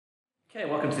Okay,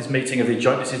 welcome to this meeting of the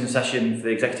joint decision session for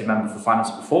the Executive Member for Finance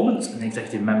and Performance and the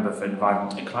Executive Member for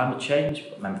Environment and Climate Change.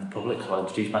 Member of the public, so I'll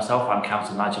introduce myself. I'm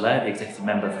Councillor Nigel Eyre, the Executive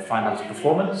Member for Finance and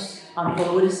Performance. I'm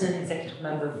Paula Woodison, Executive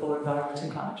Member for Environment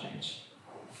and Climate Change.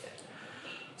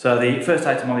 So the first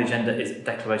item on the agenda is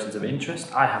declarations of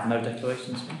interest. I have no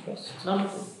declarations of interest. None.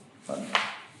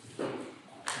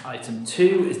 Item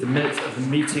 2 is the minutes of the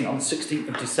meeting on the 16th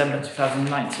of December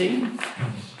 2019.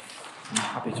 I'm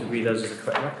happy to read those as a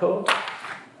correct record.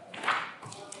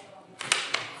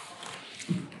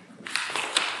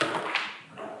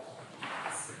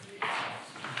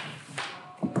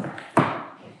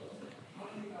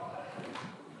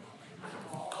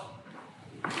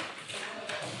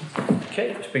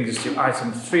 Okay, which brings us to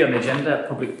item 3 on the agenda,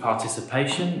 public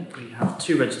participation. We have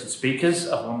 2 registered speakers,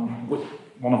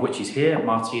 one of which is here,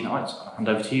 Martine. I'll hand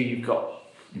over to you. You've got,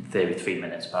 in theory, 3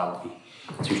 minutes, but I'll be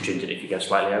too stringent if you go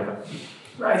slightly over.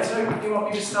 Right, so you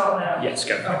want me to start now? Yes,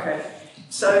 go. Okay,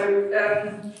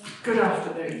 so good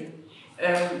afternoon.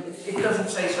 It doesn't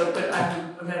say so, but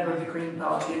I'm a member of the Green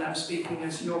Party and I'm speaking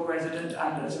as your president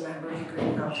and as a member of the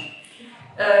Green Party.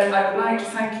 I would like to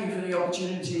thank you for the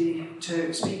opportunity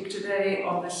to speak today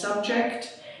on this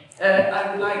subject.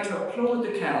 I would like to applaud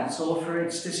the Council for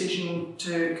its decision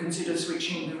to consider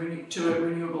switching to a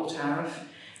renewable tariff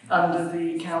under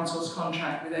the Council's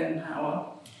contract with npower.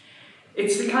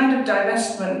 It's the kind of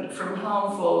divestment from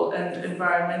harmful and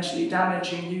environmentally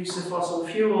damaging use of fossil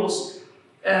fuels,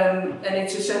 and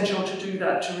it's essential to do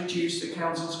that to reduce the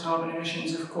Council's carbon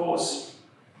emissions, of course.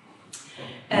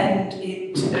 And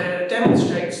it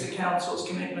demonstrates the Council's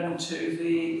commitment to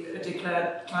the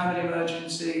declared climate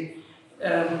emergency,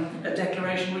 a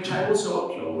declaration which I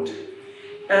also applaud.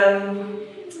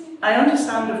 I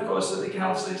understand, of course, that the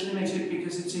Council is limited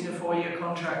because it's in a 4-year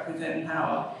contract with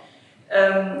npower.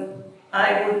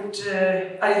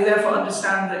 I therefore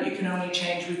understand that you can only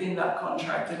change within that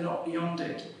contract and not beyond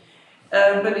it.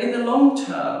 But in the long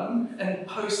term and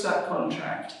post that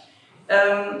contract,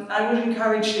 I would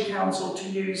encourage the Council to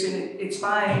use its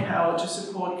buying power to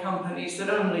support companies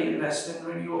that only invest in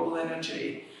renewable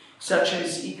energy, such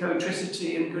as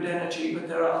Ecotricity and Good Energy, but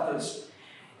there are others.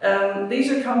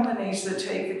 These are companies that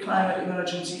take the climate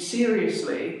emergency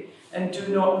seriously and do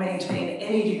not maintain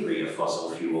any degree of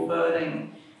fossil fuel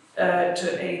burning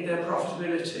to aid their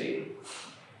profitability.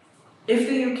 If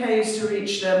the UK is to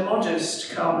reach their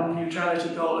modest carbon neutrality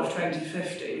goal of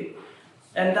 2050,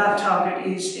 and that target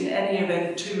is in any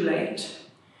event too late,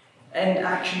 and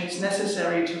action is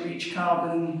necessary to reach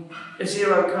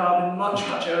zero carbon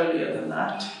much earlier than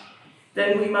that,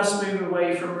 then we must move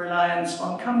away from reliance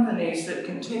on companies that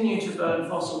continue to burn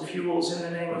fossil fuels in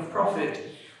the name of profit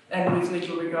and with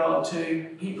little regard to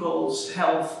people's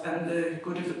health and the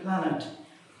good of the planet.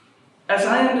 As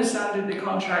I understand it, the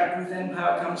contract with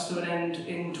npower comes to an end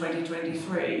in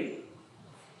 2023.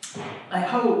 I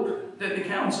hope that the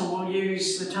Council will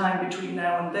use the time between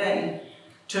now and then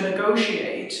to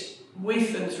negotiate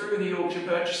with and through the Yorkshire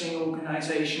Purchasing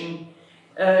Organisation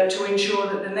to ensure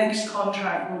that the next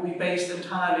contract will be based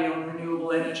entirely on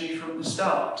renewable energy from the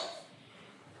start.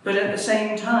 But at the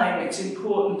same time, it's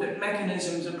important that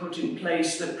mechanisms are put in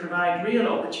place that provide real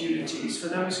opportunities for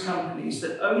those companies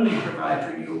that only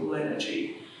provide renewable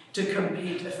energy to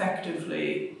compete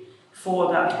effectively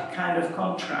for that kind of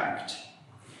contract.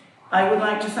 I would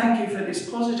like to thank you for this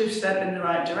positive step in the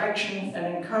right direction and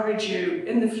encourage you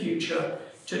in the future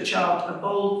to chart a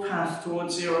bold path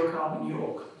towards zero carbon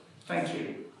York. Thank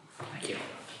you. Thank you.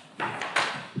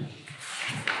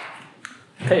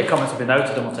 Okay, your comments have been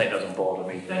noted and we'll take those on board and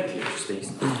we Thank you.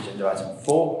 agenda item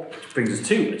 4, which brings us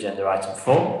to agenda item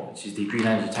 4, which is the Green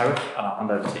Energy Tariff, and I'll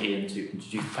hand over to Ian to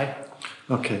introduce the paper.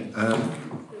 Okay,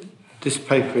 this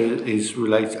paper is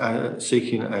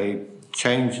seeking a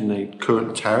change in the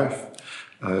current tariff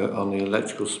on the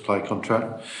electrical supply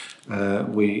contract.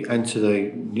 We entered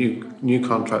a new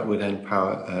contract with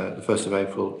npower the 1st of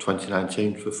April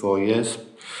 2019 for 4 years,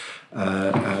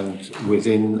 and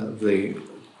within the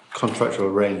contractual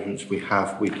arrangements we do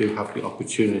have the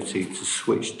opportunity to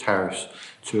switch tariffs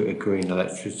to a green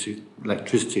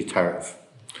electricity tariff.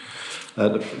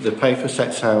 The paper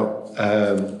sets out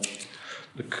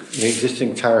the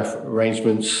existing tariff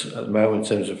arrangements at the moment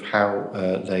in terms of how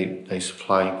they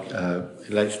supply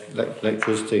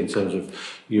electricity in terms of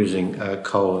using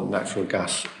coal and natural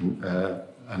gas and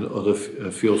other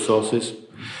fuel sources.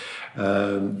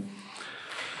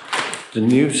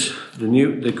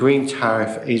 The green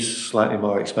tariff is slightly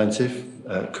more expensive.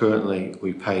 Currently,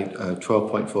 we pay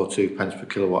 12.42 pence per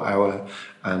kilowatt hour,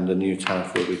 and the new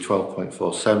tariff will be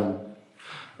 12.47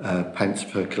 pence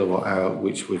per kilowatt hour,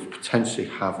 which would potentially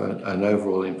have an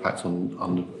overall impact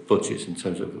on the budgets in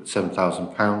terms of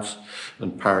 £7,000.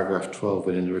 And paragraph 12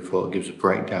 within the report gives a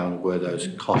breakdown of where those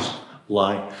costs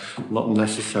lie. Not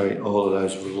necessarily all of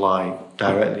those rely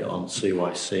directly on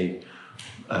CYC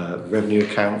revenue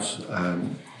accounts.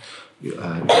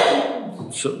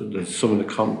 Some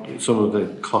of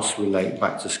the costs relate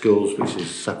back to schools, which is a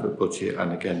separate budget,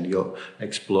 and again your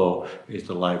Explore is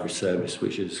the library service,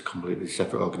 which is a completely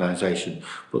separate organisation.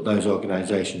 But those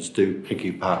organisations do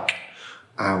piggyback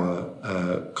our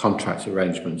contract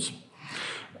arrangements.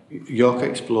 York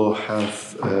Explore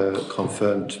have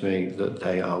confirmed to me that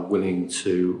they are willing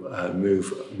to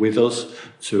move with us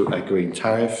to a green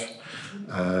tariff.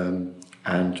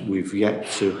 And we've yet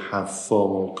to have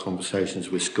formal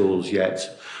conversations with schools yet,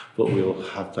 but we'll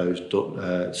have those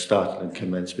started and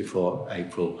commenced before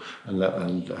April.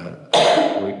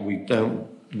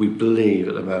 We believe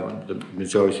at the moment the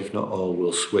majority, if not all,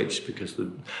 will switch because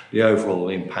the overall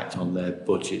impact on their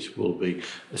budgets will be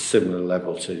a similar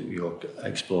level to your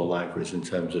Explore libraries in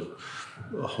terms of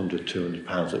 £100,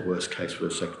 £200 at worst case for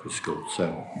a secondary school.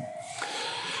 So.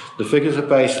 The figures are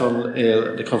based on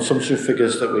the consumption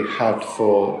figures that we had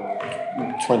for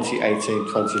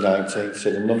 2018-2019, so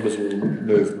the numbers will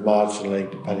move marginally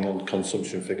depending on the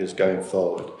consumption figures going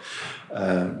forward.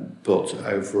 But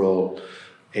overall,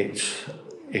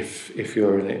 if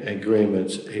you're in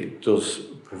agreement, it does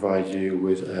provide you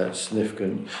with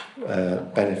significant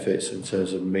benefits in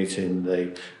terms of meeting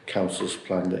the council's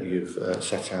plan that you've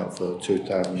set out for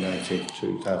 2019 to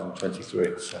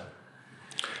 2023. So,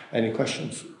 any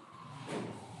questions?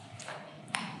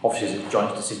 Obviously, as a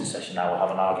joint decision session now, we'll have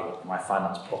an argument with my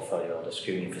finance portfolio. They're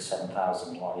screaming for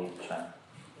 7,000 while you try and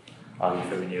argue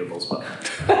for renewables, but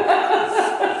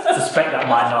I suspect that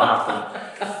might not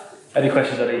happen. Any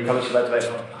questions, any comments you'd like to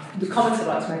make? The comment I'd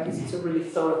like to make is it's a really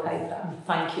thorough paper, and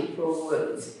thank you for all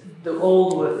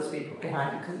the work that's been put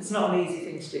behind it, because it's not an easy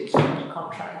thing to do to change a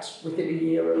contract within a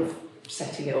year of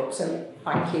setting it up. So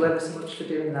thank you ever so much for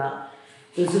doing that.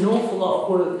 There's an awful lot of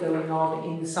work going on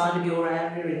inside of your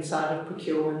area, inside of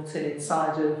procurement and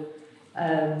inside of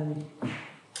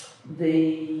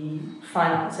the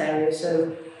finance area.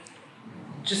 So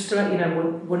just to let you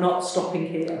know, we're not stopping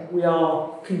here. We are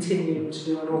continuing to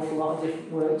do an awful lot of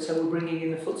different work. So we're bringing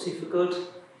in the footsie for good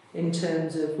in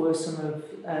terms of where some of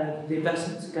the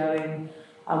investments are going,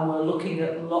 and we're looking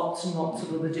at lots and lots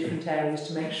of other different areas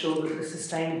to make sure that the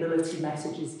sustainability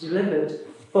message is delivered,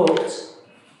 but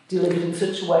delivered in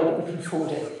such a way that we can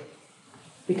afford it.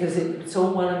 Because it's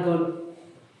all well and good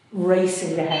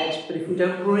racing ahead, but if we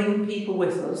don't bring people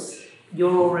with us,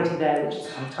 you're already there, which is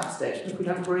fantastic. If we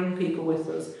don't bring people with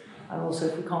us, and also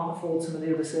if we can't afford some of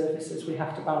the other services, we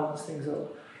have to balance things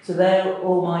up. So they're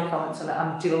all my comments on it.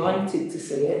 I'm delighted to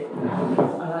see it,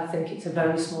 and I think it's a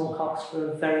very small cost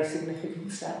for a very significant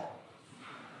step.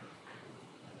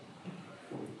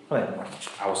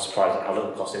 I was surprised at how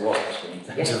little cost it was actually. It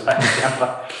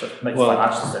makes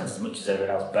financial sense as much as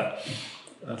everything else, but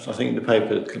I think the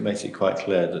paper makes it quite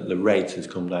clear that the rate has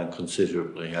come down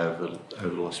considerably over the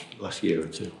last year or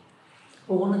two.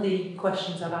 Well, one of the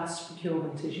questions I've asked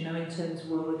procurement is, in terms of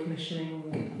where we're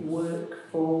commissioning work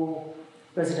for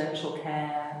residential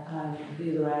care and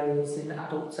the other areas in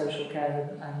adult social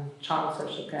care and child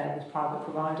social care with private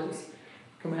providers,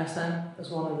 can we ask them as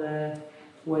one of their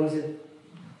ways of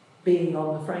being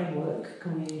on the framework,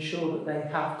 can we ensure that they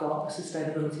have got a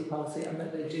sustainability policy and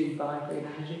that they do buy green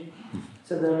energy?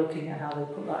 So they're looking at how they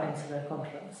put that into their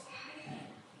contracts.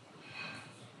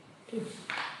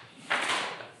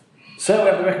 So we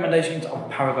have the recommendations on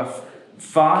paragraph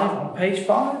 5 on page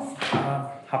 5.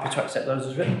 Happy to accept those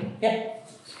as written? Yeah.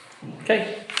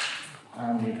 Okay.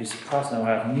 And you'll be surprised to know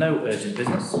I have no urgent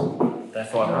business.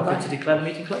 Therefore, I'm happy to declare the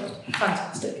meeting closed.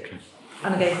 Fantastic.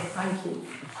 And again, thank you.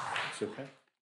 It's okay.